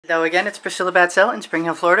Hello again, it's Priscilla Batzell in Spring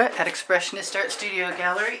Hill, Florida at Expressionist Art Studio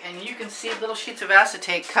Gallery, and you can see little sheets of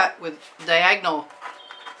acetate cut with diagonals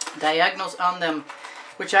on them,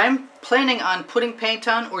 which I'm planning on putting paint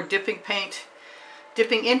on or dipping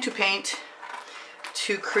into paint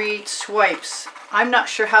to create swipes. I'm not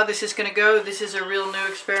sure how this is going to go. This is a real new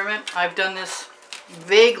experiment. I've done this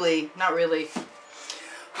vaguely, not really,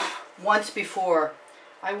 once before.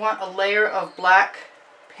 I want a layer of black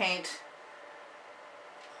paint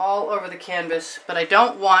all over the canvas, but I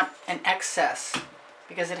don't want an excess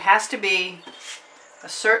because it has to be a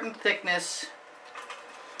certain thickness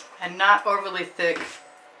and not overly thick,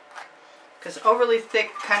 because overly thick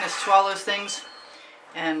kind of swallows things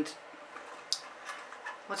and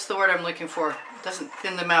what's the word I'm looking for? It doesn't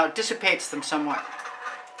thin them out, dissipates them somewhat.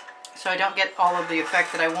 So I don't get all of the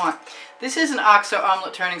effect that I want. This is an OXO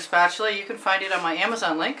omelet turning spatula. You can find it on my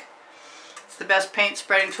Amazon link. It's the best paint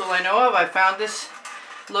spreading tool I know of. I found this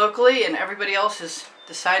locally and everybody else has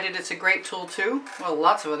decided it's a great tool too. Well,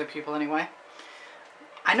 lots of other people anyway.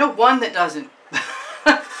 I know one that doesn't.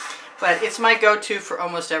 But it's my go-to for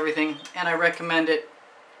almost everything and I recommend it.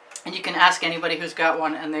 And you can ask anybody who's got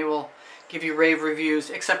one and they will give you rave reviews,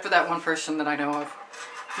 except for that one person that I know of.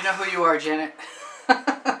 You know who you are, Janet.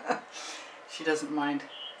 She doesn't mind.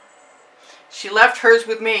 She left hers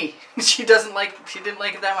with me. She didn't like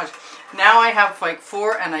it that much. Now I have like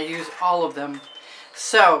 4 and I use all of them.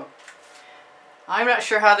 So, I'm not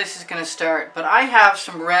sure how this is going to start, but I have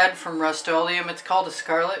some red from Rust-Oleum. It's called a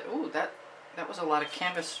Scarlet. Ooh, that was a lot of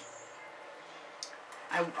canvas.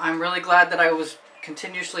 I'm really glad that I was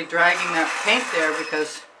continuously dragging that paint there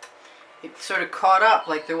because it sort of caught up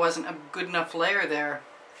like there wasn't a good enough layer there.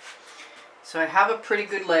 So I have a pretty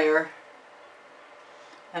good layer,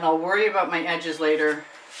 and I'll worry about my edges later.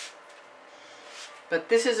 But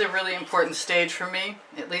this is a really important stage for me.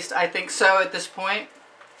 At least I think so at this point.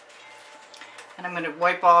 And I'm going to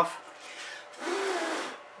wipe off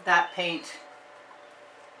that paint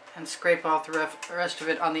and scrape off the rest of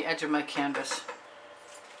it on the edge of my canvas.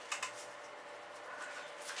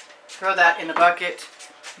 Throw that in a bucket.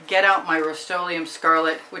 Get out my Rust-Oleum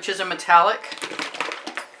Scarlet, which is a metallic.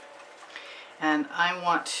 And I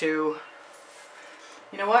want to,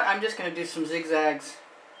 you know what, I'm just going to do some zigzags.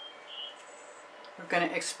 We're going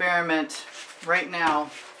to experiment right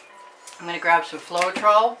now. I'm going to grab some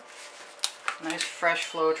Floetrol, nice fresh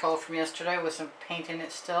Floetrol from yesterday with some paint in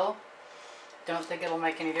it still. Don't think it'll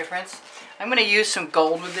make any difference. I'm going to use some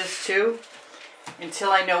gold with this too,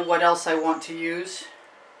 until I know what else I want to use.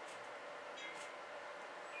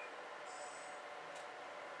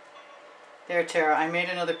 There, Tara, I made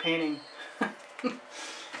another painting.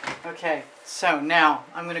 Okay, so now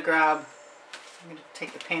I'm going to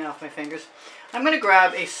take the paint off my fingers. I'm going to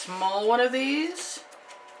grab a small one of these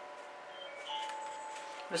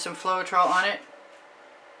with some Floetrol on it.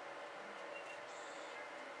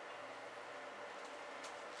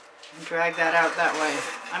 And drag that out that way.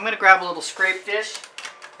 I'm going to grab a little scrape dish.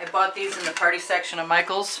 I bought these in the party section of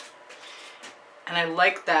Michael's. And I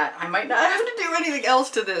like that. I might not have to do anything else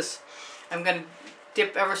to this. I'm going to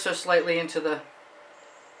dip ever so slightly into the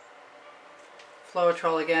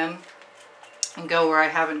Floetrol again and go where I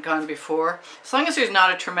haven't gone before. As long as there's not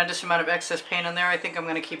a tremendous amount of excess paint on there, I think I'm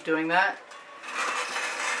going to keep doing that.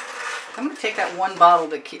 I'm going to take that one bottle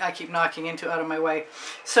that I keep knocking into out of my way.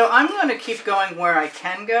 So I'm going to keep going where I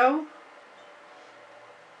can go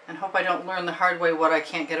and hope I don't learn the hard way what I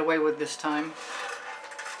can't get away with this time.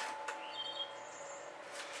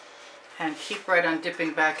 And keep right on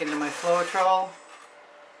dipping back into my Floetrol.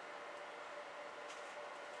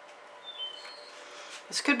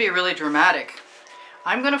 This could be really dramatic.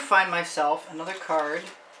 I'm going to find myself another card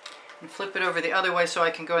and flip it over the other way so I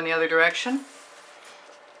can go in the other direction.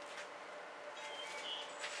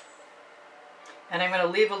 And I'm going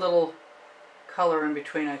to leave a little color in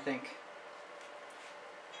between, I think.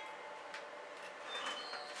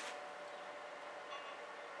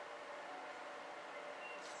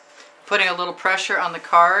 Putting a little pressure on the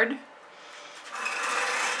card.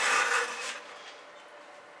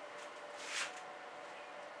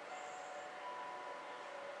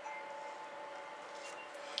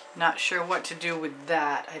 Not sure what to do with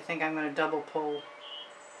that. I think I'm going to double pull.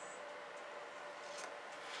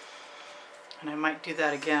 And I might do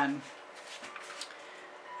that again.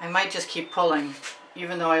 I might just keep pulling,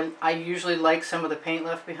 even though I usually like some of the paint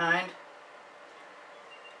left behind.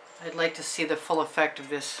 I'd like to see the full effect of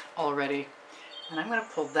this already. And I'm going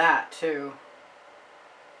to pull that too.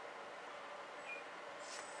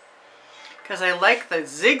 Because I like the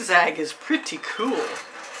zigzag is pretty cool.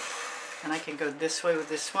 And I can go this way with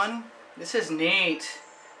this one. This is neat.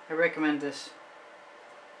 I recommend this.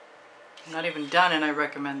 I'm not even done and I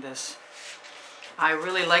recommend this. I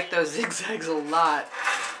really like those zigzags a lot.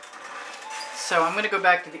 So I'm going to go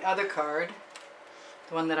back to the other card,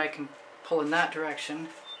 the one that I can pull in that direction.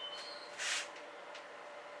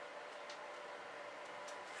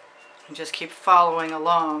 And just keep following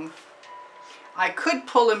along. I could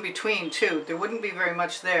pull in between too. There wouldn't be very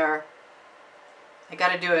much there. I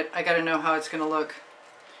got to do it. I got to know how it's going to look.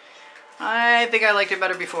 I think I liked it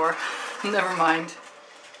better before. Never mind.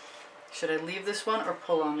 Should I leave this one or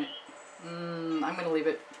pull on it? I'm going to leave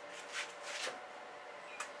it.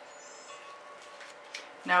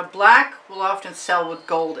 Now black will often sell with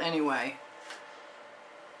gold anyway.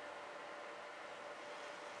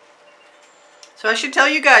 So I should tell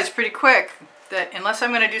you guys pretty quick that unless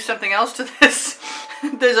I'm going to do something else to this,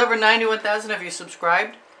 there's over 91,000 of you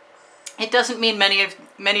subscribed. It doesn't mean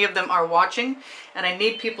many of them are watching, and I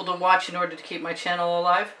need people to watch in order to keep my channel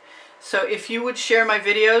alive. So if you would share my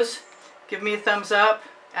videos, give me a thumbs up,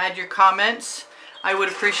 add your comments, I would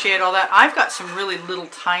appreciate all that. I've got some really little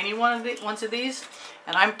tiny ones of these,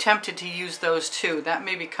 and I'm tempted to use those too. That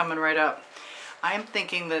may be coming right up. I'm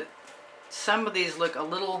thinking that some of these look a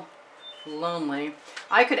little lonely.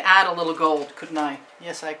 I could add a little gold, couldn't I?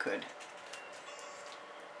 Yes, I could.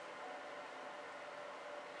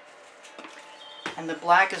 And the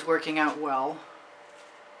black is working out well.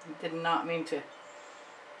 I did not mean to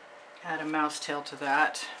add a mouse tail to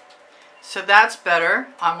that. So that's better.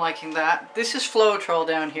 I'm liking that. This is Floetrol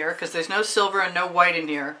down here because there's no silver and no white in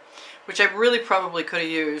here, which I really probably could have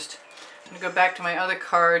used. I'm going to go back to my other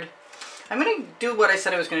card. I'm going to do what I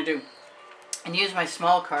said I was going to do and use my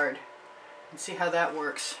small card and see how that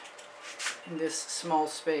works in this small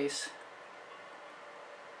space.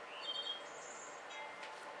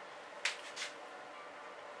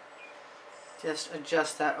 Just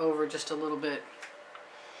adjust that over just a little bit.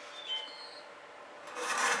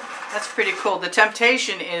 That's pretty cool. The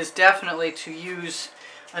temptation is definitely to use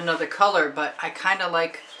another color, but I kind of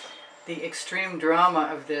like the extreme drama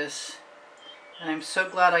of this. And I'm so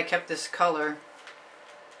glad I kept this color.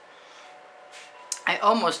 I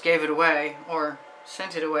almost gave it away, or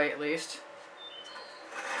sent it away at least.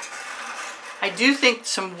 I do think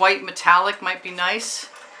some white metallic might be nice,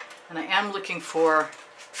 and I am looking for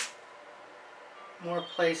more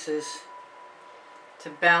places to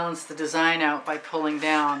balance the design out by pulling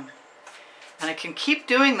down. And I can keep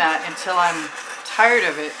doing that until I'm tired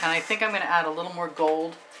of it, and I think I'm going to add a little more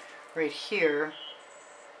gold right here.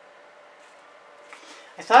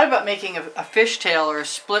 I thought about making a fishtail or a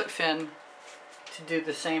split fin to do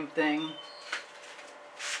the same thing.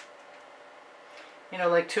 You know,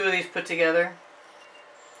 like two of these put together.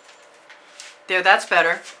 There, that's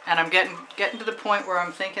better. And I'm getting to the point where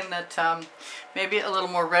I'm thinking that maybe a little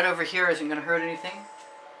more red over here isn't going to hurt anything.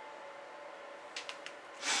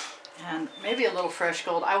 And maybe a little fresh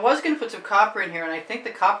gold. I was going to put some copper in here, and I think the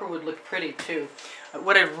copper would look pretty too.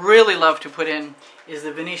 What I'd really love to put in is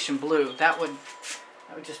the Venetian blue. That would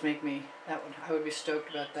just make me, I would be stoked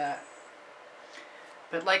about that.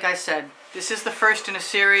 But like I said, this is the first in a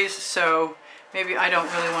series, so maybe I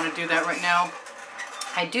don't really want to do that right now.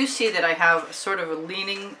 I do see that I have sort of a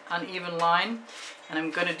leaning uneven line, and I'm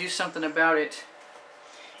going to do something about it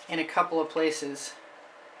in a couple of places.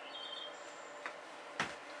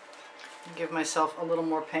 Give myself a little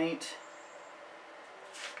more paint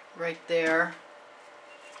right there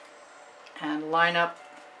and line up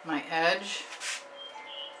my edge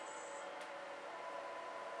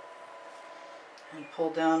and pull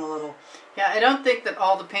down a little. Yeah, I don't think that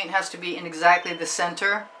all the paint has to be in exactly the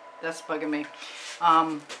center. That's bugging me.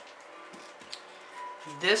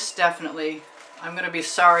 This definitely, I'm going to be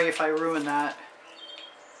sorry if I ruin that.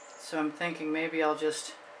 So I'm thinking maybe I'll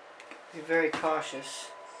just be very cautious.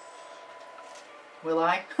 Will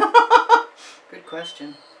I? Good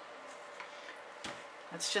question.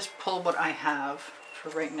 Let's just pull what I have for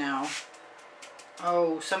right now.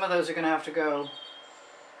 Oh, some of those are going to have to go.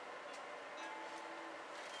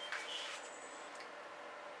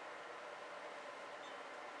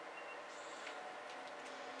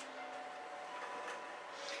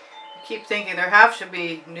 I keep thinking there have to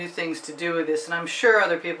be new things to do with this, and I'm sure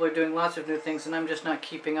other people are doing lots of new things and I'm just not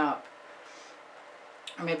keeping up.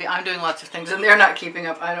 Or maybe I'm doing lots of things and they're not keeping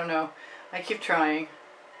up. I don't know. I keep trying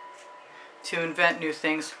to invent new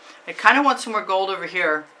things. I kind of want some more gold over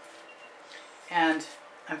here. And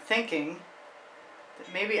I'm thinking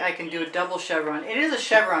that maybe I can do a double chevron. It is a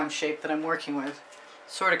chevron shape that I'm working with.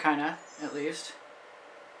 Sort of, kind of, at least.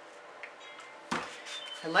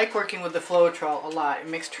 I like working with the Floetrol a lot. It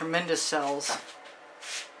makes tremendous cells.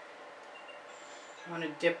 I want to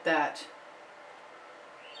dip that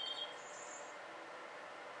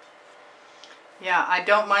Yeah, I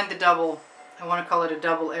don't mind the double. I want to call it a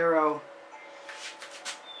double arrow.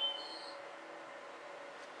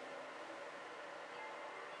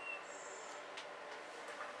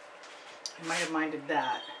 I might have minded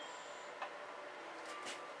that.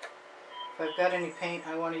 If I've got any paint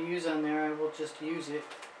I want to use on there, I will just use it.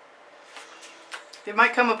 There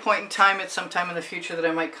might come a point in time at some time in the future that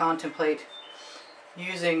I might contemplate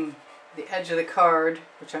using the edge of the card,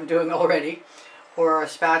 which I'm doing already, or a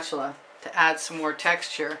spatula to add some more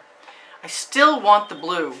texture. I still want the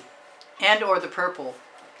blue and or the purple.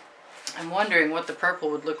 I'm wondering what the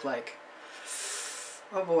purple would look like.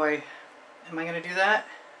 Oh boy, am I going to do that?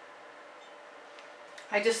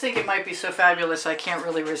 I just think it might be so fabulous I can't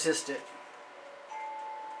really resist it.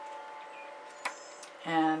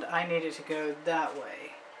 And I need it to go that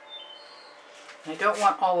way. And I don't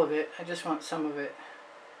want all of it, I just want some of it.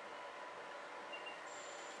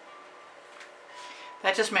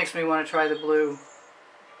 That just makes me want to try the blue.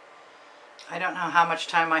 I don't know how much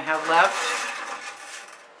time I have left.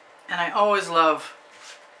 And I always love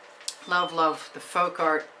the Folk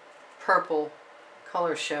Art Purple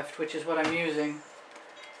Color Shift, which is what I'm using.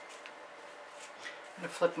 I'm going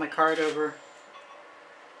to flip my card over.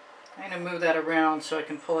 I'm going to move that around so I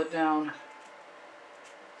can pull it down.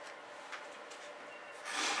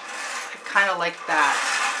 I kind of like that.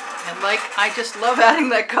 And I just love adding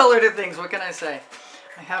that color to things. What can I say?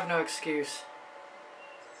 I have no excuse.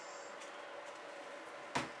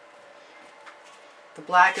 The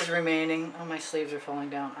black is remaining. Oh, my sleeves are falling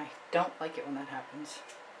down. I don't like it when that happens.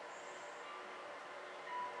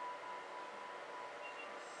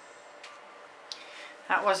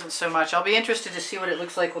 That wasn't so much. I'll be interested to see what it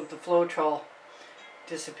looks like when the Floetrol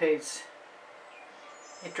dissipates.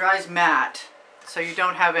 It dries matte, so you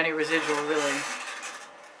don't have any residual really.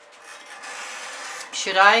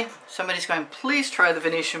 Should I? Somebody's going, please try the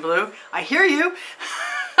Venetian blue. I hear you.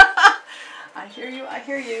 I hear you, I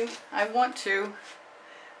hear you. I want to.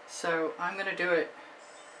 So I'm going to do it.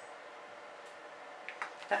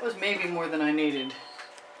 That was maybe more than I needed.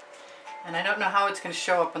 And I don't know how it's going to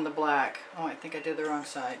show up on the black. Oh, I think I did the wrong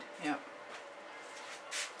side. Yep.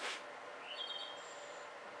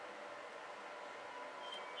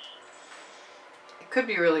 It could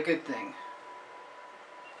be a really good thing.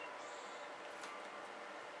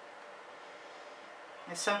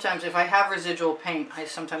 And sometimes if I have residual paint, I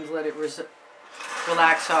sometimes let it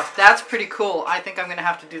relax off. That's pretty cool. I think I'm going to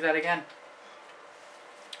have to do that again.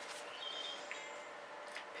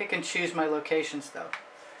 Pick and choose my locations though.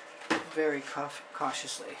 Very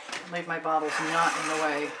cautiously. Leave my bottles not in the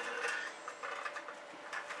way.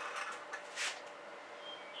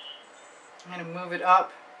 I'm going to move it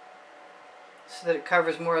up so that it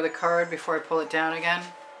covers more of the card before I pull it down again.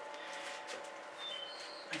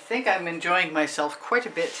 I think I'm enjoying myself quite a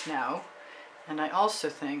bit now, and I also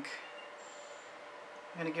think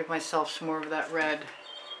I'm going to give myself some more of that red.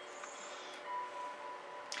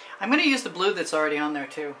 I'm going to use the blue that's already on there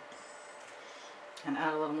too, and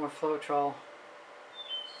add a little more Floetrol.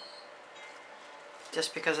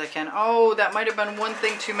 Just because I can. Oh, that might have been one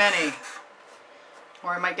thing too many.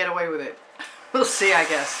 Or I might get away with it. We'll see, I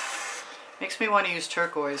guess. Makes me want to use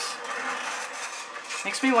turquoise.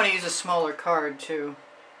 Makes me want to use a smaller card too.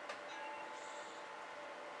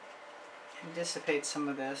 And dissipate some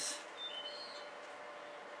of this.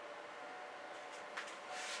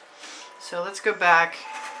 So let's go back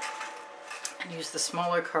and use the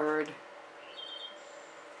smaller card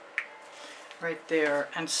right there.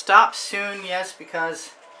 And stop soon, yes,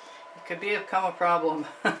 because it could become a problem.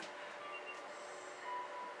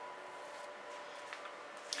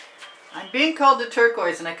 I'm being called to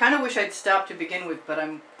turquoise, and I kind of wish I'd stopped to begin with, but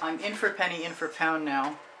I'm in for penny, in for pound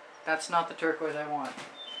now. That's not the turquoise I want.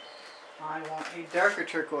 I want a darker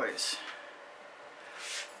turquoise.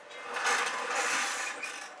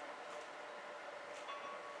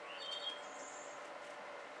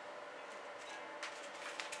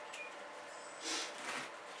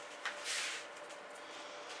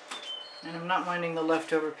 And I'm not minding the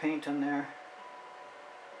leftover paint on there.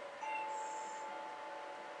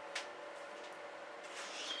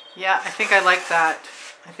 Yeah, I think I like that.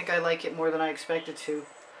 I think I like it more than I expected to,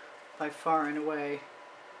 by far and away.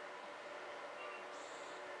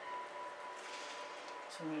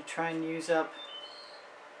 So I'm going to try and use up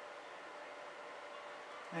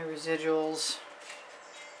my residuals.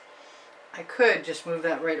 I could just move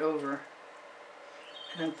that right over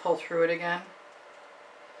and then pull through it again,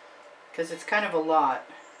 because it's kind of a lot.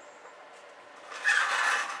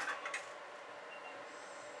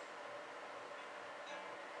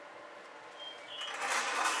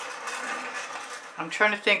 I'm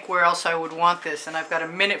trying to think where else I would want this, and I've got a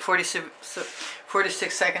minute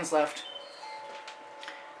 46 seconds left.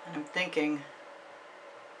 And I'm thinking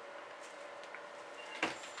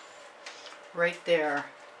right there,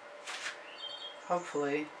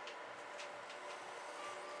 hopefully.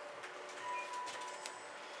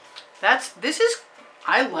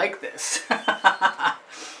 I like this.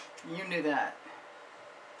 You knew that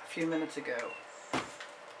a few minutes ago.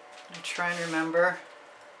 I'm trying to remember.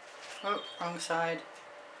 Oh, wrong side.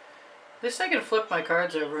 At least I can flip my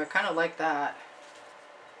cards over. I kind of like that.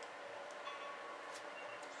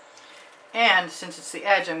 And since it's the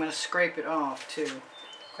edge, I'm going to scrape it off too.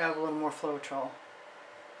 Grab a little more Floetrol.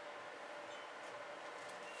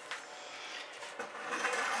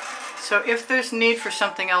 So if there's need for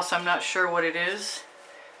something else, I'm not sure what it is.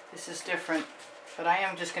 This is different, but I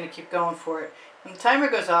am just going to keep going for it. When the timer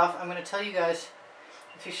goes off, I'm going to tell you guys,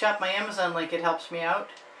 if you shop my Amazon link, it helps me out,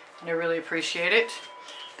 and I really appreciate it.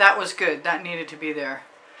 That was good. That needed to be there.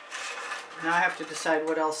 Now I have to decide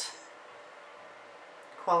what else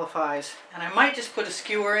qualifies. And I might just put a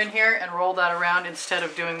skewer in here and roll that around instead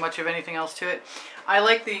of doing much of anything else to it. I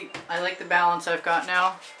like the balance I've got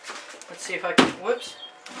now. Let's see if I can, whoops,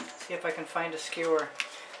 see if I can find a skewer.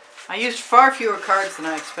 I used far fewer cards than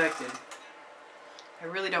I expected. I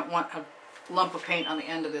really don't want a lump of paint on the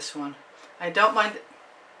end of this one. I don't mind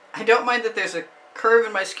that there's a curve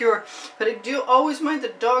in my skewer, but I do always mind the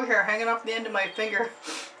dog hair hanging off the end of my finger.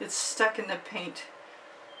 It's stuck in the paint.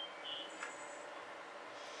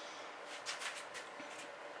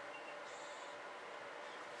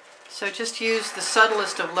 So just use the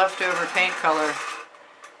subtlest of leftover paint color.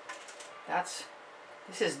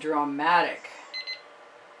 This is dramatic.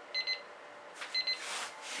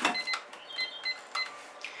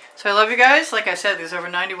 So I love you guys. Like I said, there's over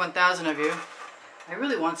 91,000 of you. I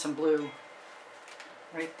really want some blue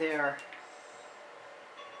right there.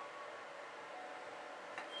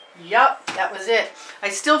 Yup, that was it. I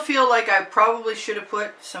still feel like I probably should have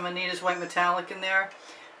put some Anita's White Metallic in there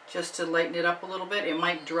just to lighten it up a little bit. It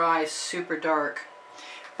might dry super dark.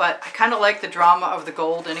 But I kind of like the drama of the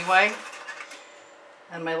gold anyway.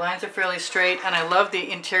 And my lines are fairly straight, and I love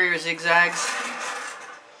the interior zigzags.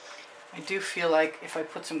 I do feel like if I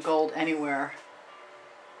put some gold anywhere,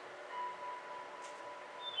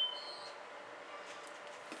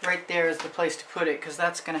 right there is the place to put it, because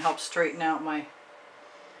that's going to help straighten out my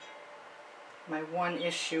one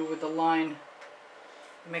issue with the line.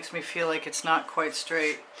 It makes me feel like it's not quite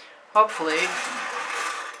straight. Hopefully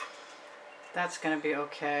that's going to be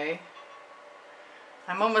okay.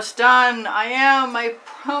 I'm almost done. I am. I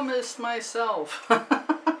promised myself.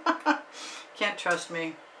 Can't trust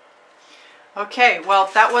me. Okay, well,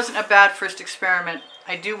 that wasn't a bad first experiment.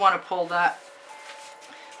 I do want to pull that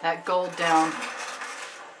gold down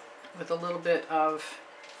with a little bit of,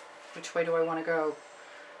 which way do I want to go?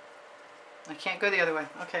 I can't go the other way.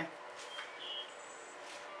 Okay.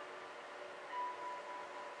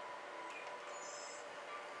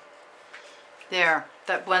 There,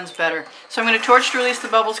 that blends better. So I'm going to torch to release the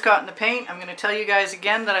bubbles caught in the paint. I'm going to tell you guys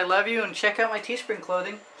again that I love you, and check out my Teespring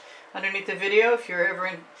clothing underneath the video if you're ever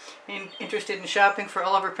interested in shopping for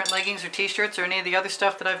all over print leggings or t-shirts or any of the other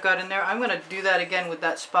stuff that I've got in there. I'm going to do that again with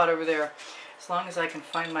that spot over there, as long as I can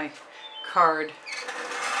find my card,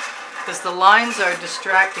 because the lines are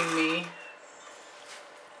distracting me.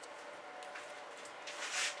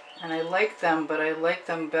 And I like them, but I like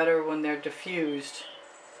them better when they're diffused.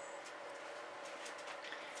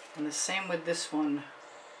 And the same with this one.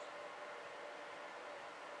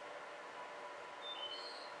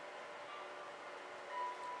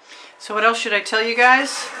 So what else should I tell you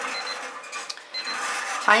guys?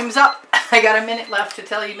 Time's up. I got a minute left to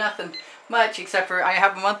tell you nothing much, except for I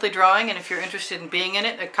have a monthly drawing, and if you're interested in being in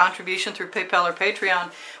it, a contribution through PayPal or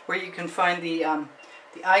Patreon, where you can find the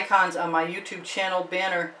icons on my YouTube channel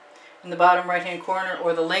banner in the bottom right hand corner,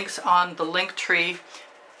 or the links on the link tree.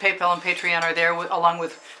 PayPal and Patreon are there, along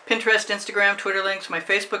with Pinterest, Instagram, Twitter links. My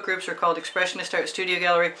Facebook groups are called Expressionist Art Studio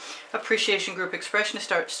Gallery, Appreciation Group,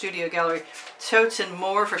 Expressionist Art Studio Gallery, Totes and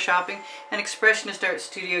More for shopping, and Expressionist Art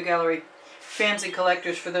Studio Gallery, Fans and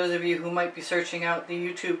Collectors, for those of you who might be searching out the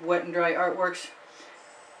YouTube wet and dry artworks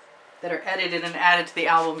that are edited and added to the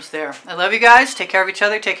albums there. I love you guys. Take care of each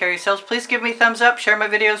other. Take care of yourselves. Please give me a thumbs up. Share my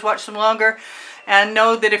videos. Watch them longer. And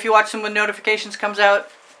know that if you watch them when notifications come out,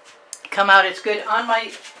 it's good on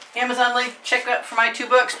my Amazon link. Check out for my 2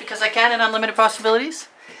 books, Because I Can and Unlimited Possibilities.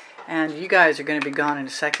 And you guys are going to be gone in a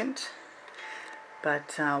second.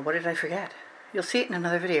 But what did I forget? you'll see it in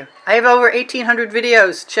another video. I have over 1,800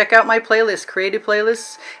 videos. Check out my playlist, creative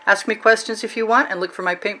playlists. Ask me questions if you want, and look for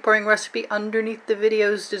my paint pouring recipe underneath the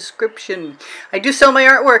video's description. I do sell my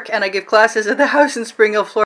artwork, and I give classes at the house in Spring Hill, Florida.